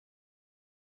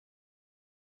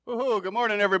Woohoo, good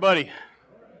morning, everybody.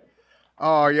 Oh,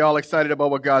 are you all excited about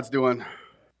what God's doing?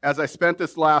 As I spent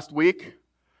this last week,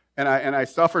 and I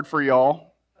suffered for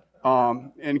y'all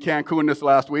in Cancun this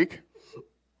last week,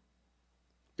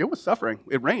 it was suffering.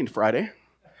 It rained Friday,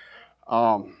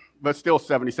 but still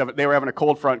 77. They were having a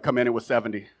cold front come in, it was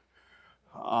 70.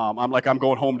 I'm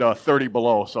going home to 30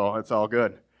 below, so it's all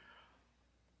good.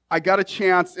 I got a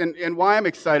chance, and why I'm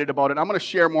excited about it, I'm going to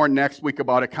share more next week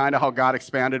about it, kind of how God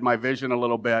expanded my vision a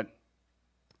little bit.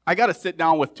 I got to sit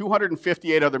down with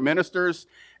 258 other ministers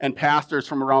and pastors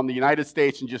from around the United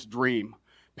States and just dream,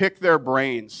 pick their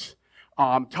brains,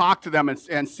 talk to them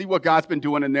and see what God's been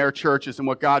doing in their churches and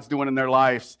what God's doing in their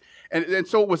lives. And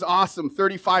so it was awesome.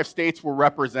 35 states were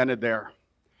represented there.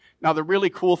 Now, the really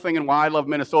cool thing and why I love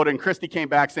Minnesota, and Christy came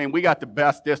back saying, we got the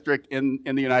best district in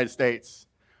the United States.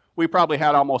 We probably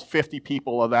had almost 50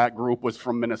 people of that group was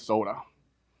from Minnesota.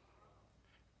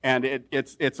 And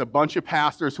it's a bunch of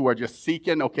pastors who are just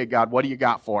seeking, okay, God, what do you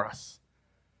got for us?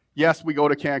 Yes, we go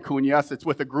to Cancun. Yes, it's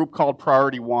with a group called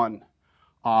Priority One.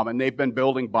 And they've been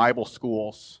building Bible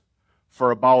schools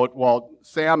for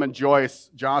Sam and Joyce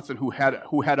Johnson, who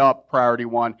head up Priority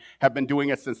One, have been doing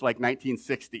it since like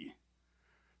 1960.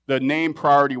 The name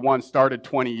Priority One started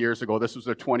 20 years ago. This was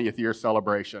their 20th year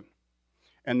celebration.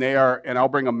 And I'll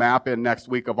bring a map in next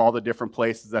week of all the different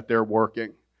places that they're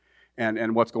working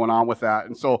and what's going on with that.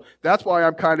 And so that's why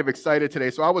I'm kind of excited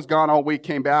today. So I was gone all week,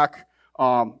 came back.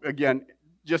 Again,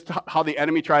 just how the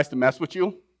enemy tries to mess with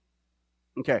you.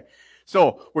 Okay,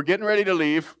 so we're getting ready to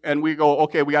leave, and we go,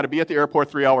 okay, we got to be at the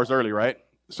airport 3 hours early, right?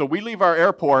 So we leave our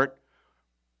airport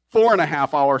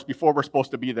 4.5 hours before we're supposed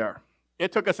to be there.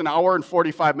 It took us 1 hour and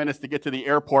 45 minutes to get to the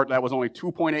airport that was only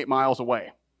 2.8 miles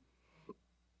away.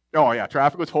 Oh, yeah,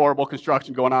 traffic was horrible,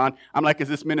 construction going on. I'm like, is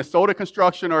this Minnesota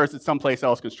construction or is it someplace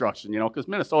else construction? Because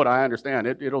Minnesota, I understand,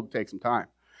 it'll take some time.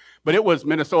 But it was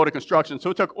Minnesota construction, so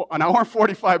it took 1 hour and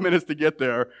 45 minutes to get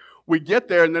there. We get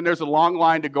there, and then there's a long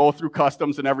line to go through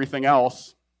customs and everything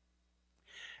else.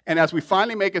 And as we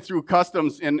finally make it through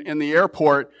customs in the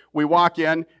airport, we walk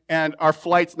in, and our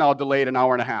flight's now delayed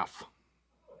 1.5 hours.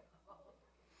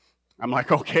 I'm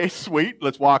like, okay, sweet,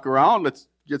 let's walk around, let's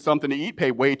get something to eat,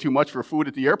 pay way too much for food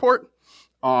at the airport.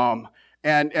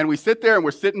 And we sit there, and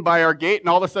we're sitting by our gate, and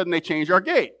all of a sudden they change our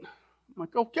gate. I'm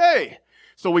like, okay.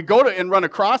 So we go and run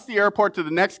across the airport to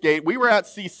the next gate. We were at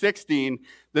C16.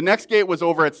 The next gate was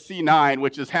over at C9,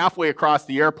 which is halfway across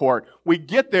the airport. We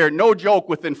get there, no joke,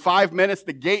 within 5 minutes,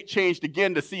 the gate changed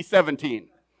again to C17.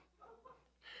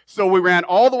 So we ran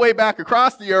all the way back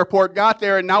across the airport, got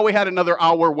there, and now we had another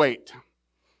hour wait.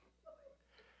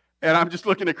 And I'm just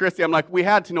looking at Christy, I'm like, we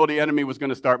had to know the enemy was going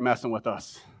to start messing with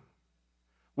us.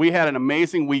 We had an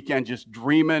amazing weekend just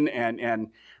dreaming and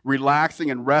relaxing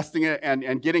and resting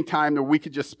and getting time that we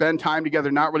could just spend time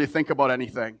together, not really think about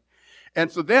anything.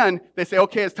 And so then they say,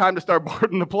 okay, it's time to start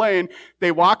boarding the plane.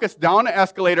 They walk us down the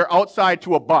escalator outside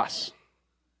to a bus.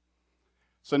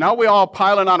 So now we all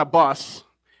piling on a bus,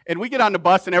 and we get on the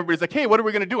bus and everybody's like, hey, what are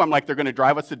we going to do? I'm like, they're going to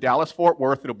drive us to Dallas, Fort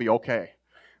Worth. It'll be okay.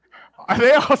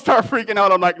 They all start freaking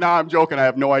out. I'm like, nah, I'm joking. I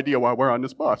have no idea why we're on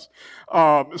this bus.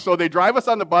 So they drive us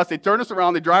on the bus. They turn us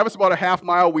around. They drive us about a half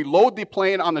mile. We load the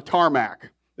plane on the tarmac.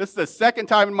 This is the second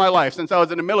time in my life since I was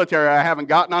in the military I haven't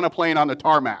gotten on a plane on the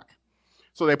tarmac.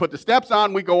 So they put the steps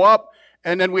on. We go up,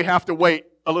 and then we have to wait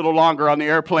a little longer on the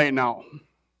airplane now.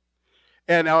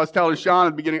 And I was telling Sean at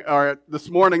the beginning, or this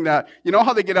morning that, you know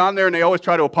how they get on there and they always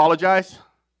try to apologize?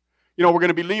 We're going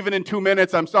to be leaving in 2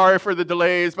 minutes. I'm sorry for the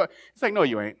delays. But it's like, no,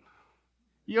 you ain't.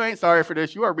 You ain't sorry for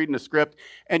this. You are reading the script,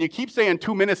 and you keep saying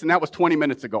 2 minutes, and that was 20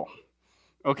 minutes ago.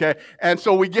 Okay? And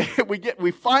so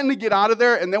we finally get out of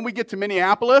there, and then we get to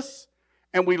Minneapolis,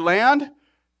 and we land,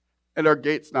 and our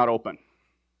gate's not open.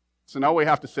 So now we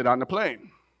have to sit on the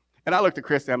plane. And I looked at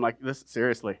Christy, I'm like,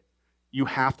 seriously, you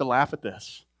have to laugh at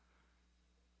this.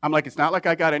 I'm like, it's not like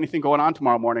I got anything going on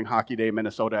tomorrow morning, hockey day,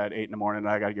 Minnesota at 8 in the morning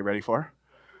that I got to get ready for.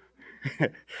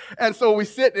 And so we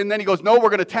sit, and then he goes, no, we're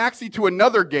going to taxi to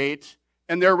another gate,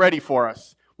 and they're ready for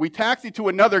us. We taxi to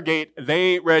another gate,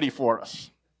 they ain't ready for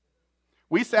us.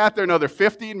 We sat there another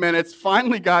 15 minutes,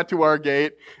 finally got to our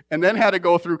gate, and then had to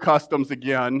go through customs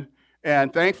again.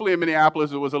 And thankfully in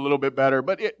Minneapolis it was a little bit better,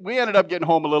 but we ended up getting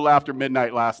home a little after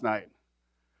midnight last night,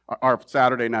 or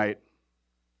Saturday night.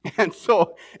 And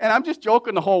I'm just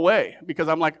joking the whole way, because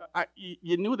I'm like,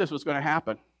 you knew this was going to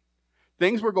happen.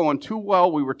 Things were going too well.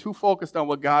 We were too focused on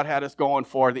what God had us going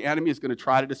for. The enemy is going to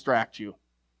try to distract you.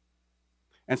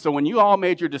 And so when you all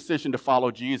made your decision to follow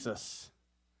Jesus,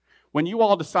 When you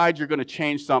all decide you're going to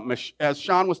change something, as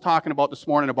Sean was talking about this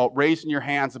morning, about raising your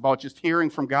hands, about just hearing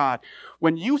from God,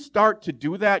 when you start to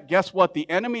do that, guess what? The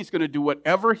enemy's going to do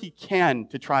whatever he can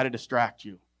to try to distract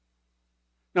you.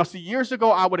 Now, see, years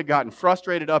ago, I would have gotten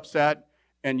frustrated, upset,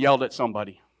 and yelled at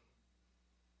somebody.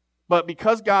 But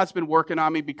because God's been working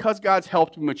on me, because God's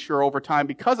helped me mature over time,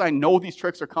 because I know these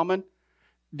tricks are coming,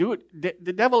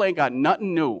 the devil ain't got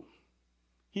nothing new.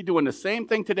 He's doing the same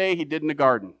thing today he did in the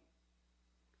garden.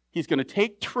 He's going to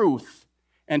take truth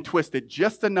and twist it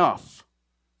just enough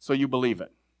so you believe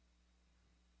it.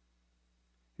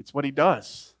 It's what he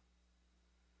does.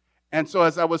 And so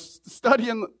as I was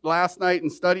studying last night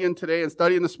and studying today and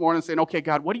studying this morning, saying, okay,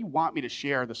 God, what do you want me to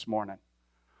share this morning?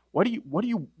 What do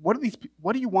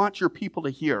you want your people to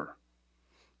hear?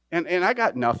 And I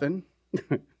got nothing.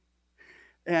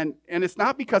 And it's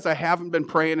not because I haven't been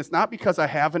praying. It's not because I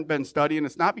haven't been studying.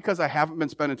 It's not because I haven't been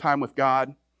spending time with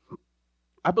God.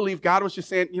 I believe God was just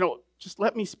saying, just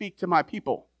let me speak to my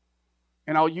people,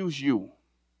 and I'll use you.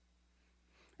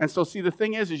 And so, see, the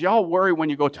thing is y'all worry when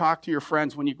you go talk to your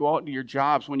friends, when you go out to your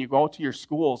jobs, when you go out to your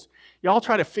schools. Y'all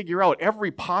try to figure out every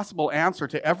possible answer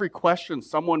to every question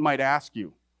someone might ask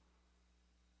you.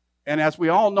 And as we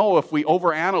all know, if we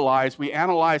overanalyze, we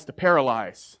analyze to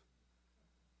paralyze,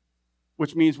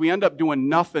 which means we end up doing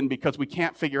nothing because we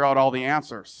can't figure out all the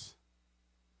answers.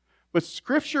 But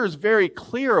Scripture is very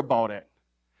clear about it.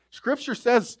 Scripture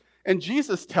says, and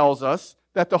Jesus tells us,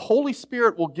 that the Holy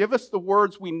Spirit will give us the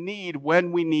words we need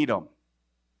when we need them.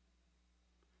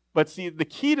 But see, the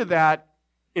key to that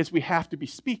is we have to be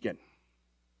speaking.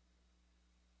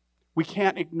 We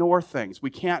can't ignore things. We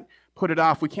can't put it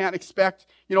off. We can't expect,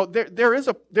 there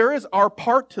is our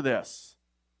part to this.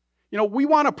 We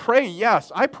want to pray,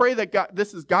 yes. I pray that God,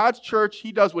 this is God's church.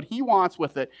 He does what he wants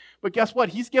with it. But guess what?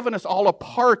 He's given us all a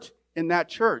part in that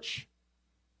church.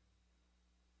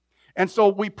 And so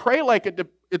we pray like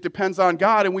it depends on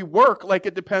God, and we work like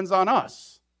it depends on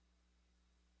us.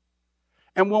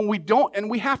 And when we don't, and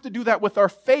we have to do that with our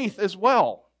faith as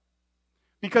well.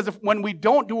 Because when we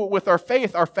don't do it with our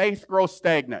faith grows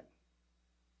stagnant.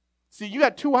 See, you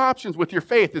got two options with your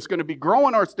faith. It's going to be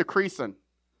growing or it's decreasing.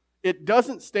 It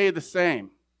doesn't stay the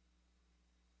same.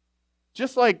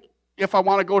 Just like if I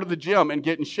want to go to the gym and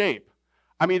get in shape,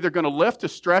 I'm either going to lift to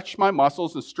stretch my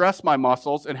muscles and stress my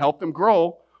muscles and help them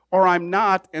grow, or I'm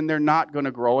not, and they're not going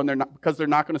to grow, and because they're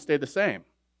not going to stay the same.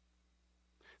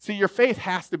 See, your faith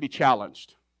has to be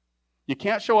challenged. You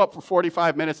can't show up for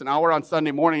 45 minutes, an hour on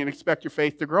Sunday morning and expect your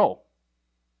faith to grow.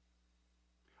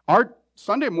 Our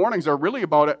Sunday mornings are really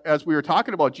about it, as we were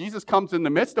talking about, Jesus comes in the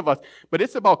midst of us, but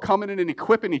it's about coming in and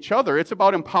equipping each other. It's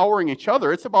about empowering each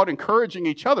other. It's about encouraging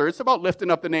each other. It's about lifting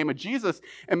up the name of Jesus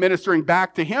and ministering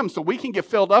back to him so we can get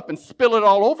filled up and spill it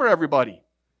all over everybody.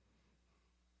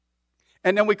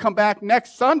 And then we come back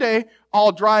next Sunday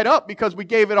all dried up because we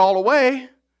gave it all away.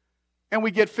 And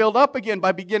we get filled up again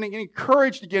by beginning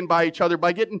encouraged again by each other,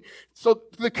 so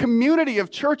the community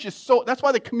of church that's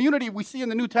why the community we see in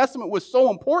the New Testament was so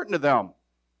important to them.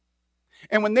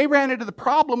 And when they ran into the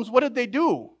problems, what did they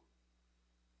do?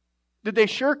 Did they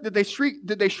shirk? Did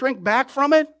they shrink back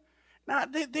from it? No,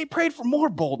 they prayed for more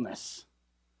boldness.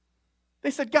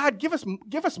 They said, God, give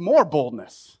us more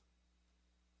boldness.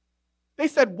 They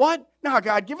said, what? No,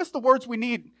 God, give us the words we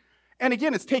need. And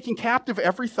again, it's taking captive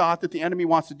every thought that the enemy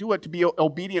wants to do it to be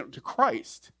obedient to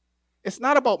Christ. It's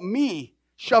not about me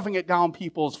shoving it down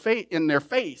people's in their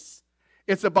face.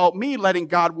 It's about me letting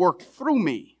God work through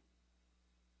me.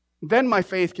 Then my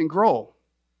faith can grow.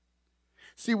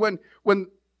 See, when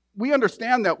we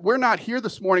understand that we're not here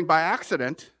this morning by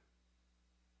accident,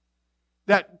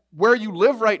 that where you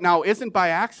live right now isn't by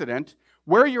accident,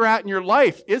 where you're at in your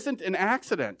life isn't an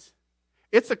accident.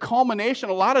 It's a culmination,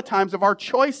 a lot of times, of our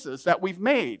choices that we've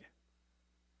made.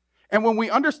 And when we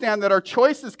understand that our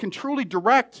choices can truly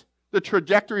direct the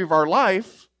trajectory of our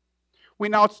life, we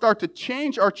now start to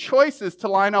change our choices to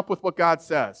line up with what God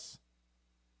says.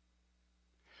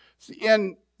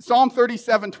 In Psalm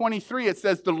 37:23, it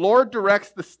says, "The Lord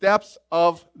directs the steps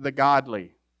of the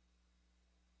godly."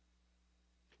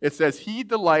 It says, "He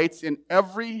delights in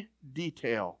every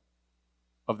detail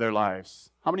of their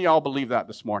lives." How many of y'all believe that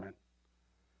this morning?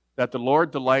 That the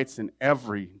Lord delights in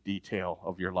every detail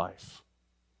of your life.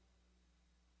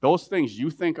 Those things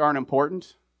you think aren't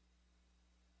important,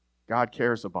 God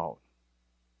cares about.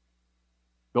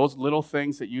 Those little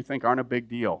things that you think aren't a big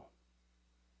deal,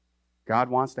 God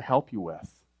wants to help you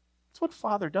with. That's what a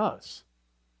father does.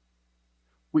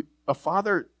 A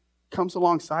father comes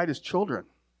alongside his children.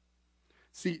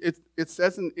 See, it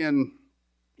says in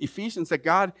Ephesians that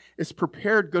God has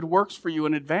prepared good works for you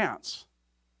in advance.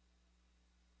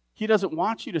 He doesn't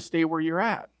want you to stay where you're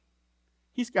at.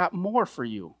 He's got more for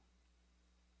you.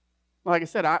 Like I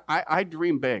said, I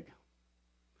dream big.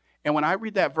 And when I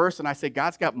read that verse and I say,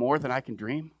 God's got more than I can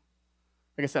dream,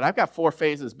 like I said, I've got 4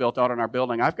 phases built out in our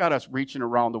building. I've got us reaching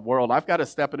around the world. I've got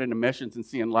us stepping into missions and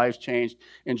seeing lives changed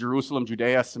in Jerusalem,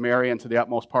 Judea, Samaria, and to the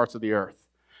utmost parts of the earth.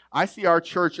 I see our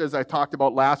church, as I talked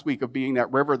about last week, of being that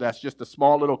river that's just a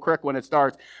small little creek when it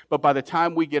starts. But by the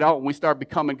time we get out and we start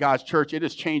becoming God's church, it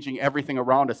is changing everything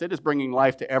around us. It is bringing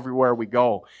life to everywhere we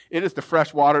go. It is the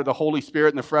fresh water, the Holy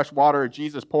Spirit, and the fresh water of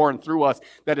Jesus pouring through us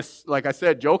that is, like I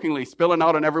said, jokingly spilling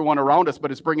out on everyone around us,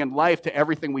 but it's bringing life to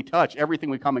everything we touch, everything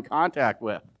we come in contact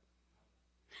with.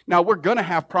 Now, we're going to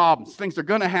have problems. Things are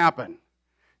going to happen.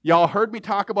 Y'all heard me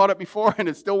talk about it before, and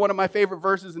it's still one of my favorite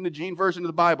verses in the Gene version of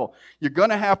the Bible. You're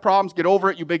going to have problems. Get over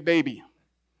it, you big baby.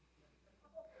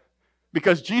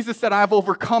 Because Jesus said, I've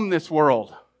overcome this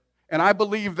world. And I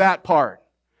believe that part.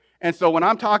 And so when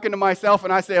I'm talking to myself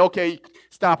and I say, okay,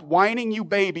 stop whining, you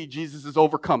baby, Jesus has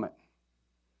overcome it.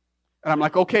 And I'm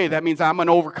like, okay, that means I'm an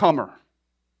overcomer.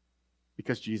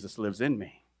 Because Jesus lives in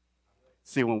me.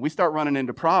 See, when we start running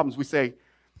into problems, we say,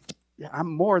 yeah,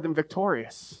 I'm more than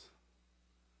victorious.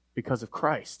 Because of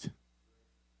Christ.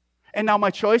 And now my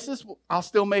choices, I'll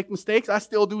still make mistakes. I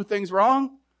still do things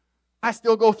wrong. I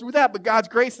still go through that. But God's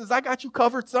grace says, I got you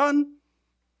covered, son.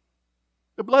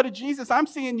 The blood of Jesus, I'm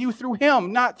seeing you through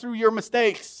him, not through your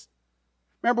mistakes.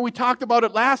 Remember, we talked about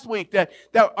it last week, that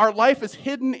our life is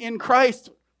hidden in Christ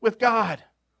with God.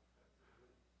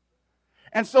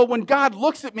 And so when God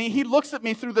looks at me, he looks at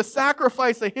me through the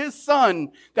sacrifice of his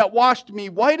son that washed me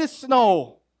white as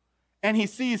snow. And he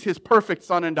sees his perfect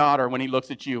son and daughter when he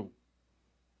looks at you.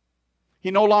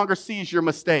 He no longer sees your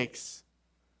mistakes.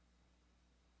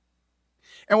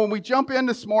 And when we jump in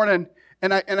this morning,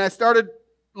 and I started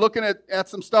looking at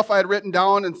some stuff I had written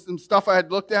down and some stuff I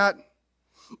had looked at,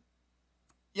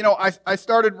 you know, I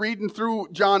started reading through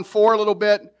John 4 a little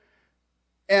bit,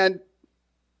 and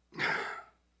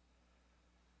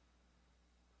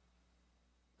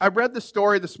I read the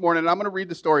story this morning, and I'm going to read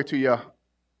the story to you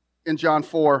in John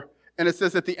 4. And it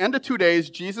says, at the end of 2 days,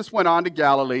 Jesus went on to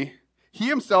Galilee. He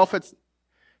himself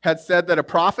had said that a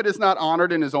prophet is not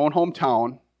honored in his own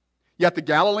hometown. Yet the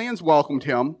Galileans welcomed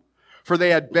him, for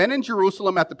they had been in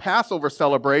Jerusalem at the Passover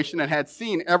celebration and had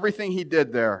seen everything he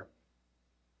did there.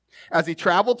 As he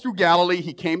traveled through Galilee,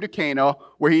 he came to Cana,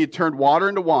 where he had turned water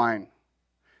into wine.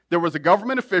 There was a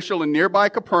government official in nearby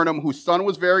Capernaum whose son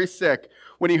was very sick.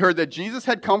 When he heard that Jesus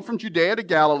had come from Judea to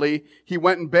Galilee, he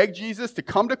went and begged Jesus to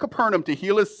come to Capernaum to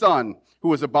heal his son, who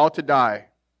was about to die.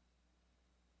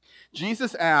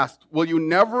 Jesus asked, will you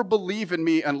never believe in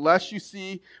me unless you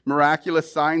see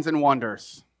miraculous signs and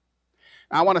wonders?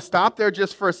 I want to stop there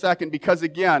just for a second because,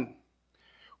 again,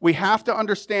 we have to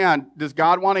understand, does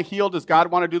God want to heal? Does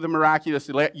God want to do the miraculous?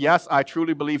 Yes, I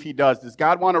truly believe he does. Does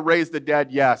God want to raise the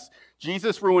dead? Yes.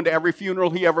 Jesus ruined every funeral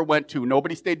he ever went to.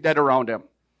 Nobody stayed dead around him.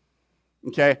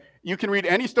 Okay? You can read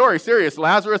any story, serious.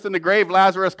 Lazarus in the grave,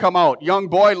 Lazarus come out. Young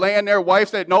boy laying there, wife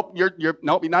said, nope, you're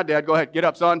not dead. Go ahead, get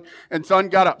up, son. And son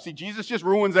got up. See, Jesus just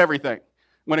ruins everything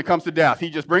when it comes to death.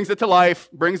 He just brings it to life,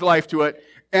 brings life to it.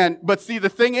 But see, the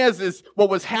thing is what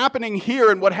was happening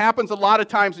here and what happens a lot of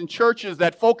times in churches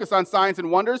that focus on signs and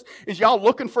wonders is y'all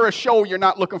looking for a show, you're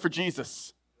not looking for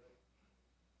Jesus.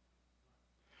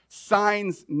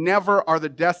 Signs never are the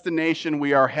destination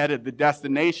we are headed. The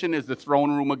destination is the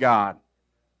throne room of God.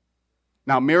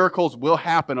 Now, miracles will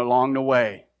happen along the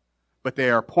way, but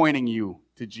they are pointing you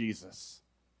to Jesus.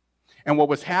 And what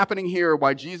was happening here,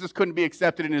 why Jesus couldn't be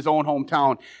accepted in his own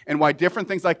hometown, and why different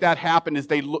things like that happened is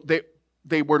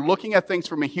they were looking at things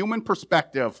from a human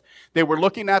perspective. They were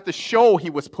looking at the show he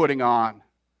was putting on.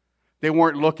 They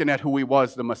weren't looking at who he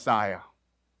was, the Messiah.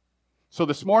 So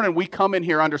this morning we come in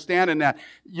here understanding that,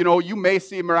 you may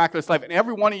see a miraculous life. And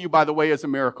every one of you, by the way, is a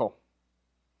miracle.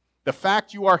 The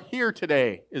fact you are here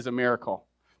today is a miracle.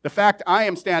 The fact I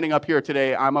am standing up here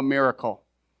today, I'm a miracle.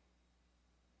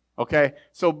 Okay?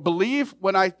 So believe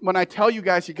when I tell you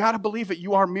guys, you got to believe that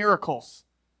you are miracles.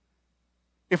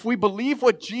 If we believe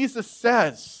what Jesus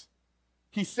says,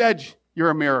 he said you're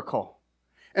a miracle.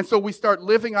 And so we start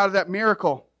living out of that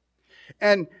miracle.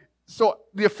 And so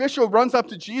the official runs up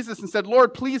to Jesus and said,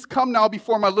 Lord, please come now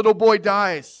before my little boy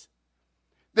dies.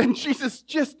 Then Jesus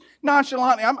just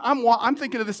nonchalantly, I'm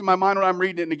thinking of this in my mind when I'm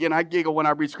reading it, and again, I giggle when I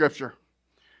read Scripture.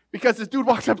 Because this dude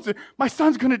walks up and says, my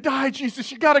son's going to die,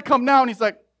 Jesus, you got to come now. And he's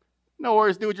like, no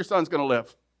worries, dude, your son's going to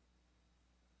live.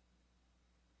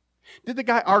 Did the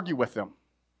guy argue with him?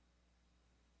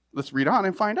 Let's read on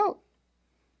and find out.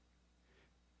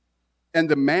 And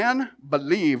the man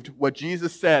believed what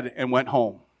Jesus said and went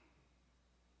home.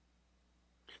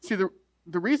 See,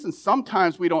 the reason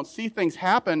sometimes we don't see things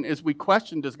happen is we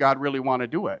question, does God really want to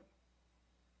do it?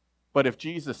 But if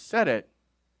Jesus said it,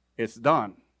 it's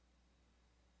done.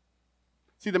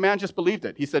 See, the man just believed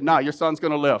it. He said, nah, your son's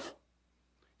going to live.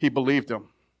 He believed him.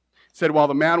 Said while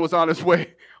the man was on his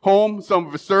way home, some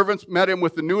of his servants met him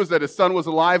with the news that his son was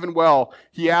alive and well.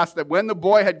 He asked that when the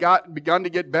boy had begun to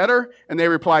get better, and they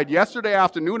replied, yesterday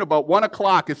afternoon about 1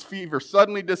 o'clock, his fever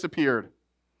suddenly disappeared.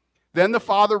 Then the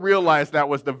father realized that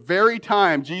was the very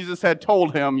time Jesus had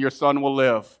told him, your son will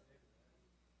live.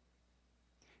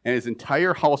 And his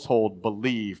entire household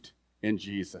believed in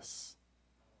Jesus.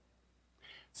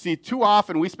 See, too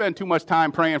often we spend too much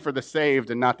time praying for the saved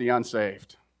and not the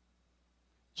unsaved.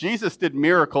 Jesus did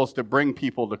miracles to bring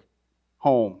people to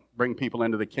home, bring people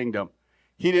into the kingdom.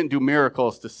 He didn't do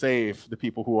miracles to save the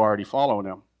people who were already following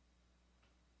him.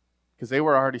 Because they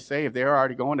were already saved. They were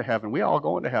already going to heaven. We all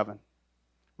going to heaven.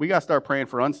 We got to start praying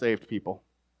for unsaved people.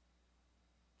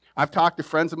 I've talked to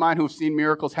friends of mine who've seen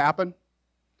miracles happen,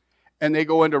 and they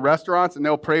go into restaurants and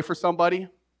they'll pray for somebody,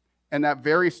 and that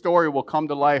very story will come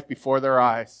to life before their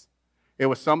eyes. It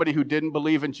was somebody who didn't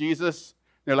believe in Jesus.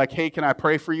 They're like, hey, can I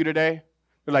pray for you today?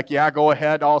 They're like, yeah, go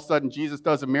ahead. All of a sudden, Jesus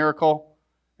does a miracle,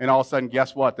 and all of a sudden,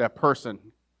 guess what? That person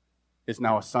is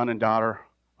now a son and daughter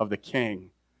of the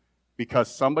King.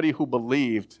 Because somebody who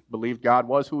believed God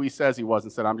was who he says he was,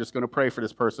 and said, I'm just going to pray for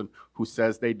this person who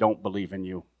says they don't believe in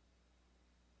you.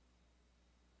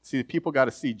 See, the people got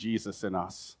to see Jesus in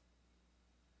us.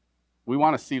 We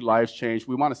want to see lives changed.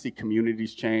 We want to see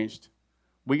communities changed.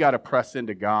 We got to press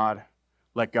into God,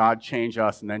 let God change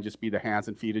us, and then just be the hands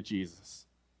and feet of Jesus.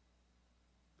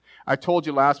 I told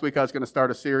you last week I was going to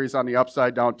start a series on the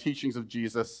upside down teachings of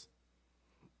Jesus,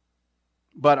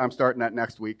 but I'm starting that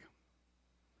next week.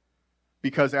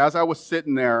 Because as I was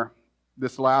sitting there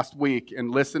this last week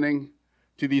and listening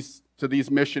to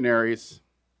these missionaries,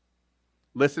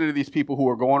 listening to these people who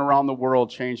are going around the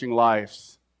world changing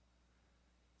lives,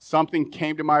 something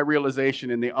came to my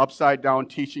realization in the upside down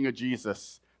teaching of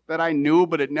Jesus that I knew,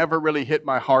 but it never really hit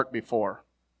my heart before.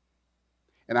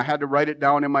 And I had to write it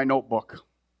down in my notebook.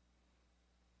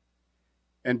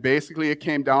 And basically it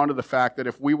came down to the fact that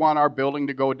if we want our building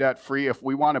to go debt-free, if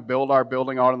we want to build our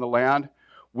building out on the land,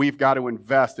 we've got to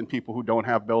invest in people who don't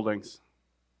have buildings.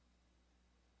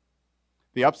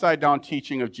 The upside-down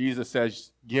teaching of Jesus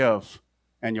says, give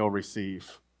and you'll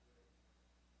receive.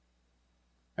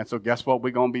 And so guess what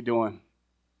we're going to be doing?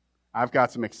 I've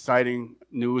got some exciting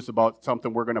news about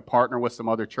something we're going to partner with some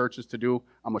other churches to do.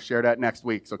 I'm going to share that next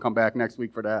week, so come back next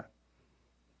week for that.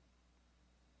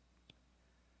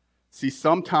 See,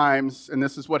 sometimes, and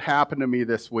this is what happened to me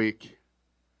this week,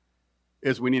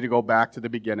 is we need to go back to the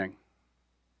beginning.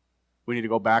 We need to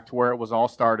go back to where it was all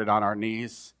started, on our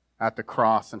knees at the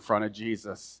cross in front of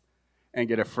Jesus, and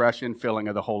get a fresh infilling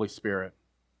of the Holy Spirit.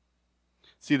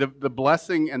 See, the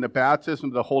blessing and the baptism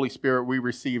of the Holy Spirit we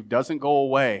receive doesn't go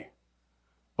away,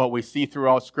 but we see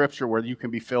throughout Scripture where you can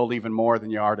be filled even more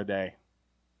than you are today.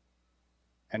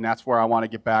 And that's where I want to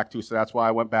get back to, so that's why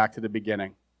I went back to the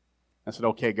beginning. I said,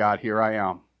 okay, God, here I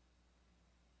am.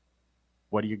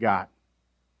 What do you got?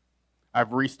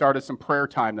 I've restarted some prayer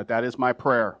time, that is my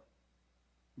prayer.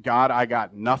 God, I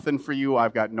got nothing for you.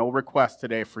 I've got no request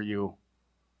today for you.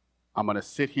 I'm going to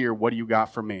sit here. What do you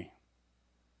got for me?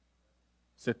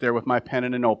 Sit there with my pen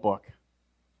and a notebook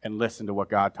and listen to what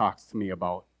God talks to me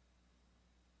about.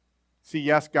 See,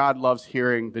 yes, God loves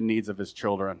hearing the needs of his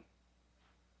children.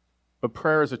 But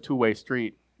prayer is a two-way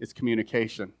street. It's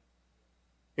communication.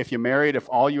 If you're married, if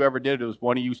all you ever did was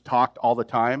one of you talked all the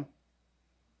time,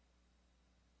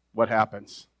 what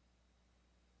happens?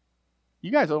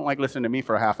 You guys don't like listening to me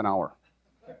for a half an hour.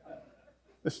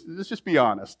 Let's just be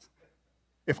honest.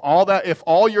 If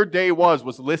all your day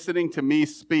was listening to me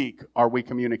speak, are we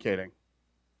communicating?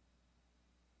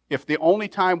 If the only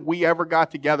time we ever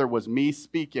got together was me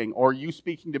speaking or you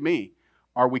speaking to me,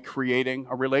 are we creating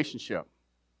a relationship?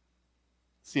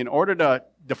 See, in order to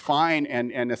define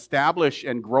and establish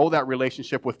and grow that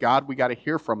relationship with God, we got to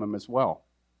hear from him as well.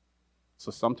 So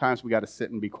sometimes we got to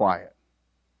sit and be quiet.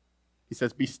 He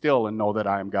says, be still and know that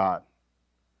I am God.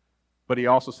 But he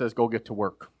also says, go get to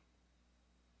work.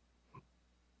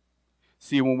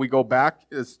 See, when we go back,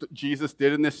 as Jesus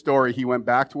did in this story, he went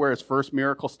back to where his first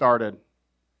miracle started,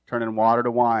 turning water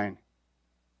to wine.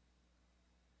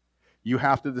 You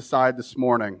have to decide this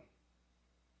morning,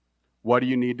 what do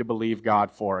you need to believe God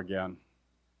for again?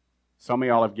 Some of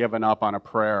y'all have given up on a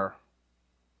prayer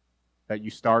that you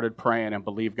started praying and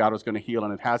believed God was going to heal,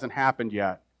 and it hasn't happened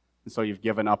yet, and so you've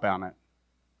given up on it.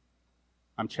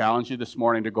 I'm challenging you this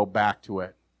morning to go back to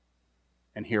it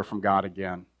and hear from God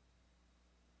again.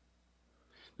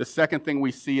 The second thing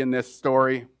we see in this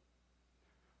story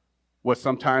was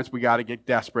sometimes we got to get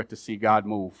desperate to see God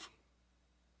move.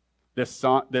 This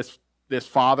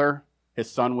father, his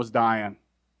son was dying.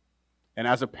 And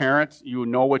as a parent, you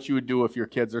know what you would do if your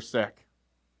kids are sick.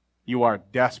 You are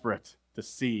desperate to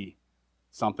see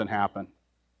something happen.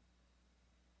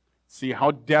 See,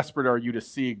 how desperate are you to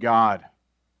see God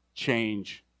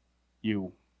change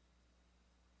you?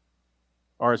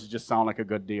 Or does it just sound like a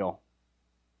good deal?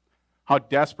 How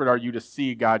desperate are you to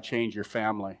see God change your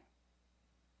family?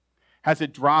 Has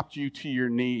it dropped you to your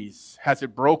knees? Has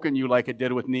it broken you like it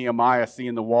did with Nehemiah,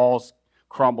 seeing the walls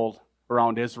crumbled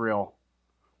around Israel,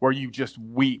 where you just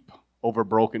weep over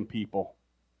broken people?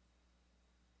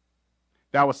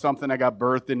 That was something that got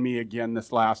birthed in me again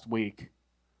this last week,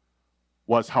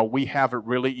 was how we have it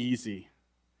really easy,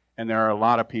 and there are a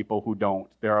lot of people who don't.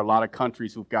 There are a lot of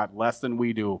countries who've got less than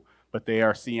we do, but they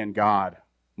are seeing God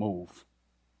move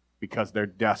because they're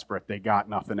desperate. They got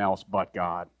nothing else but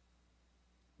God.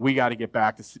 We got to get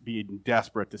back to being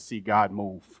desperate to see God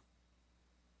move.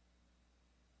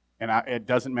 And it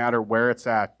doesn't matter where it's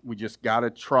at. We just got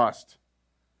to trust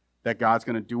that God's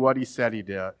going to do what he said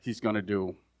he's going to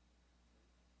do.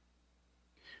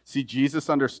 See, Jesus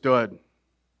understood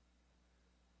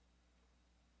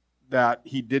that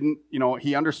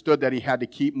he understood that he had to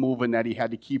keep moving, that he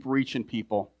had to keep reaching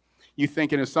people. You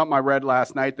think, and it's something I read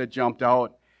last night that jumped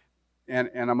out, and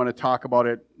I'm going to talk about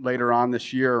it later on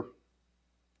this year.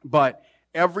 But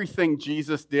everything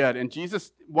Jesus did, and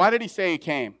Jesus, why did he say he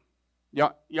came?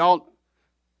 Y'all,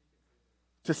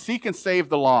 to seek and save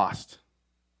the lost.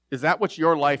 Is that what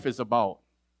your life is about?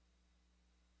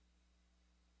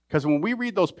 Because when we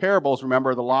read those parables,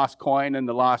 remember the lost coin and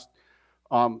the lost,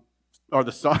 or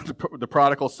the son, the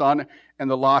prodigal son and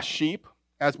the lost sheep,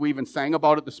 as we even sang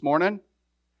about it this morning,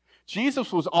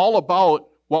 Jesus was all about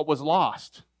what was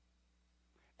lost.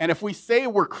 And if we say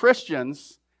we're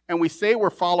Christians and we say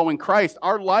we're following Christ,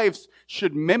 our lives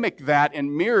should mimic that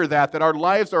and mirror that our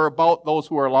lives are about those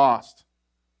who are lost.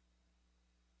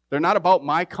 They're not about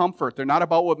my comfort. They're not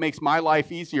about what makes my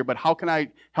life easier, but how can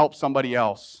I help somebody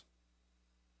else?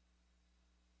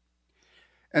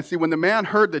 And see, when the man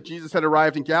heard that Jesus had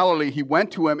arrived in Galilee, he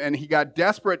went to him and he got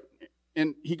desperate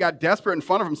in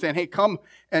front of him, saying, "Hey, come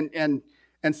and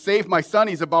save my son.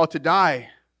 He's about to die."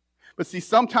 But see,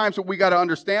 sometimes what we got to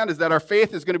understand is that our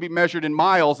faith is going to be measured in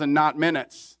miles and not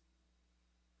minutes.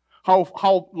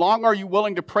 How long are you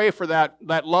willing to pray for that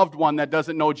loved one that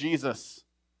doesn't know Jesus?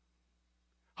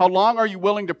 How long are you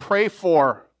willing to pray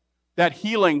for that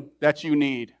healing that you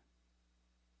need?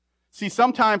 See,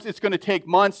 sometimes it's going to take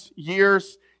months,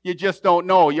 years. You just don't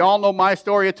know. You all know my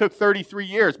story. It took 33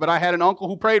 years, but I had an uncle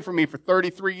who prayed for me for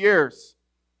 33 years.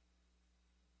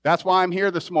 That's why I'm here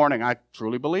this morning. I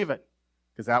truly believe it,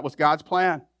 because that was God's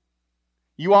plan.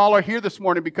 You all are here this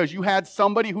morning because you had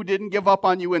somebody who didn't give up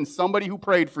on you and somebody who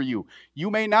prayed for you.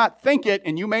 You may not think it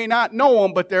and you may not know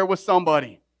them, but there was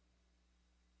somebody.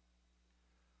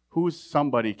 Whose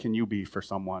somebody can you be for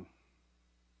someone?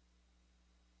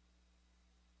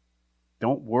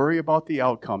 Don't worry about the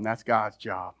outcome. That's God's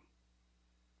job.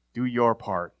 Do your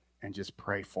part and just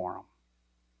pray for them.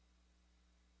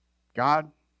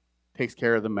 God takes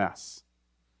care of the mess,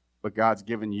 but God's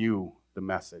given you the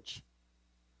message.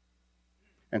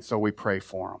 And so we pray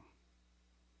for them.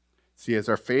 See, as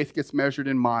our faith gets measured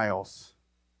in miles,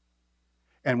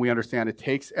 and we understand it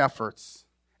takes efforts,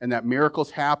 and that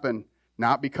miracles happen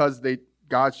not because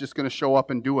God's just going to show up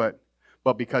and do it,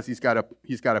 but because he's got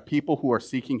a people who are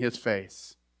seeking his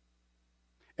face.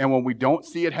 And when we don't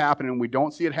see it happening, we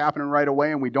don't see it happening right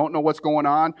away, and we don't know what's going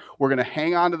on, we're going to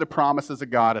hang on to the promises of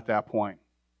God at that point.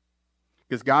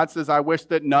 Because God says, "I wish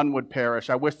that none would perish.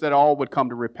 I wish that all would come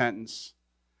to repentance."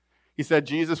 He said,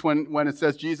 Jesus, when it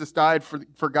says Jesus died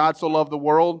for God so loved the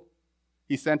world,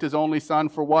 he sent his only son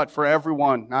for what? For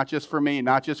everyone, not just for me,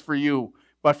 not just for you,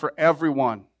 but for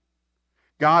everyone.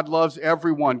 God loves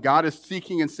everyone. God is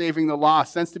seeking and saving the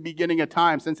lost since the beginning of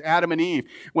time, since Adam and Eve.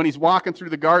 When he's walking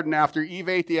through the garden after Eve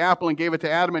ate the apple and gave it to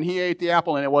Adam, and he ate the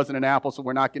apple, and it wasn't an apple, so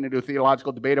we're not getting into a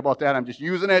theological debate about that. I'm just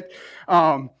using it.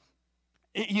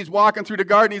 He's walking through the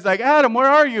garden. He's like, "Adam, where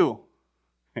are you?"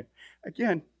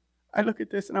 Again, I look at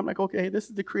this, and I'm like, okay, this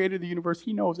is the creator of the universe.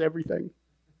 He knows everything.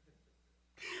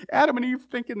 Adam and Eve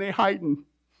thinking they hiding.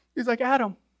 He's like,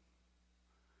 "Adam."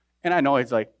 And I know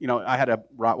he's like, I had a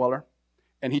Rottweiler.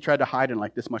 And he tried to hide in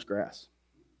like this much grass.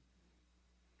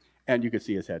 And you could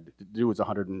see his head. The dude was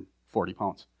 140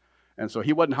 pounds. And so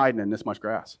he wasn't hiding in this much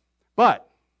grass. But,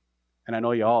 and I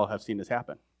know you all have seen this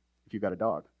happen if you've got a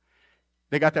dog.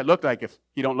 They got that look like if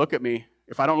he don't look at me,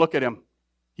 if I don't look at him,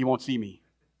 he won't see me.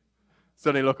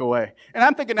 So they look away. And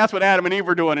I'm thinking that's what Adam and Eve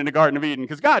were doing in the Garden of Eden,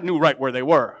 because God knew right where they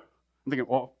were. I'm thinking,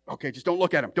 well, okay, just don't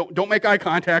look at him. Don't make eye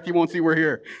contact. You won't see we're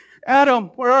here. Adam,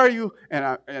 where are you?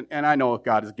 And I know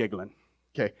God is giggling.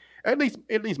 Okay, at least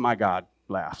my God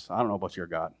laughs. I don't know about your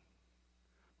God.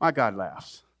 My God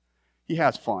laughs. He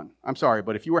has fun. I'm sorry,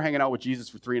 but if you were hanging out with Jesus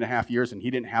for 3.5 years and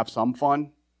he didn't have some fun, it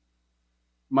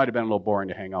might have been a little boring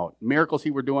to hang out. Miracles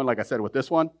he were doing, like I said, with this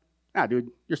one,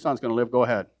 dude, your son's going to live. Go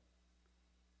ahead.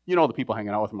 You know the people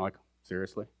hanging out with him are like,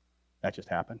 seriously? That just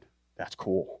happened? That's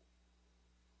cool.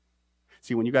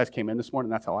 See, when you guys came in this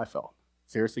morning, that's how I felt.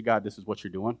 Seriously, God, this is what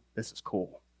you're doing? This is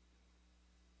cool.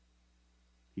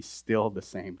 He's still the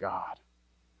same God.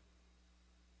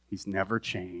 He's never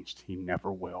changed. He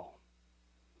never will.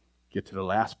 Get to the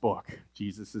last book.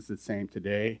 Jesus is the same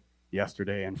today,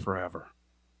 yesterday, and forever.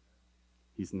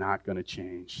 He's not going to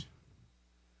change.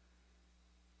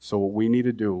 So what we need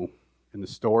to do in the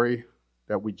story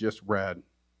that we just read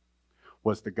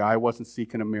was the guy wasn't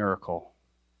seeking a miracle.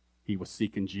 He was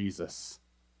seeking Jesus,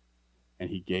 and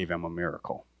he gave him a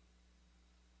miracle.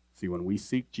 See, when we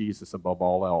seek Jesus above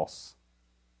all else,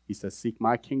 he says, seek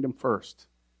my kingdom first,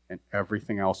 and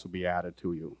everything else will be added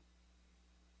to you.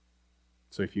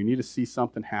 So if you need to see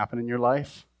something happen in your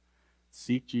life,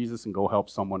 seek Jesus and go help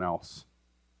someone else.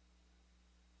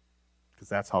 Because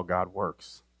that's how God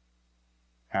works.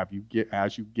 As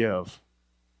you give,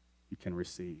 you can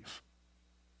receive.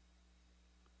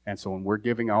 And so when we're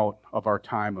giving out of our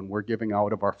time, when we're giving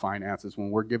out of our finances, when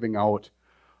we're giving out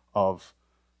of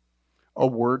a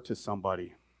word to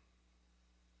somebody,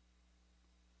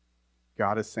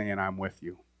 God is saying, I'm with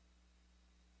you.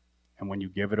 And when you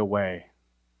give it away,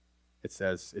 it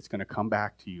says it's going to come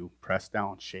back to you, pressed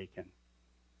down, shaken.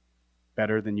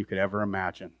 Better than you could ever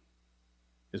imagine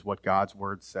is what God's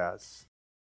word says.